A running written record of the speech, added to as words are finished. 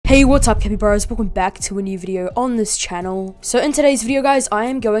Hey, what's up capybaras, welcome back to a new video on this channel. So in today's video guys, I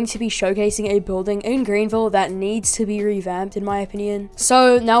am going to be showcasing a building in Greenville that needs to be revamped in my opinion.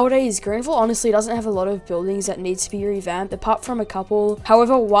 So nowadays, Greenville honestly doesn't have a lot of buildings that need to be revamped apart from a couple.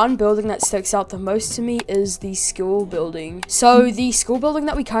 However, one building that sticks out the most to me is the school building. So the school building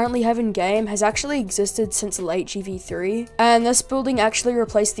that we currently have in game has actually existed since late GV3. And this building actually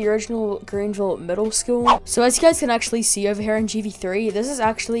replaced the original Greenville Middle School. So as you guys can actually see over here in GV3, this is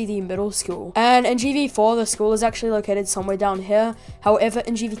actually the middle school, and in GV4 the school is actually located somewhere down here. However,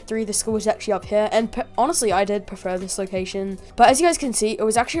 in GV3 the school is actually up here, and honestly I did prefer this location. But as you guys can see, it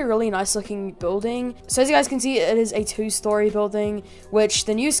was actually a really nice looking building. So as you guys can see, it is a 2-story building, which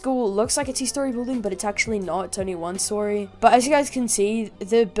the new school looks like a 2-story building, but it's actually not. It's only 1 story. But as you guys can see,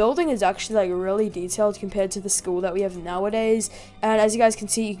 the building is actually like really detailed compared to the school that we have nowadays. And as you guys can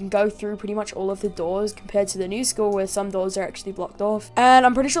see, you can go through pretty much all of the doors compared to the new school where some doors are actually blocked off. And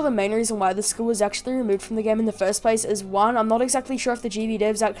I'm pretty sure the main reason why the school was actually removed from the game in the first place is, one, I'm not exactly sure if the GV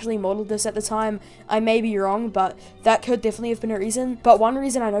devs actually modeled this at the time. I may be wrong, but that could definitely have been a reason. But one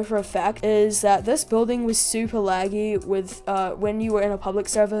reason I know for a fact is that this building was super laggy with when you were in a public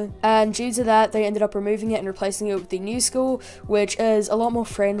server, and due to that they ended up removing it and replacing it with the new school, which is a lot more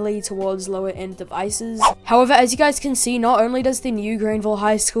friendly towards lower end devices. However, as you guys can see, not only does the new Greenville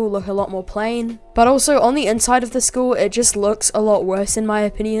High School look a lot more plain, but also on the inside of the school it just looks a lot worse in my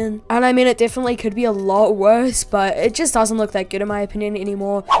opinion. And I mean, it definitely could be a lot worse, but it just doesn't look that good in my opinion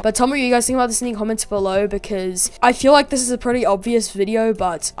anymore. But tell me what you guys think about this in the comments below, because I feel like this is a pretty obvious video,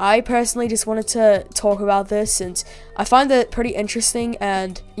 but I personally just wanted to talk about this since I find it pretty interesting.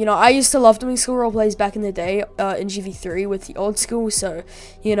 And you know, I used to love doing school roleplays back in the day in GV3 with the old school, so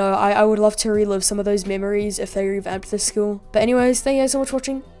you know, I would love to relive some of those memories if they revamped this school. But anyways, thank you guys so much for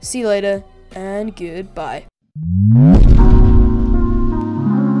watching, see you later, and goodbye.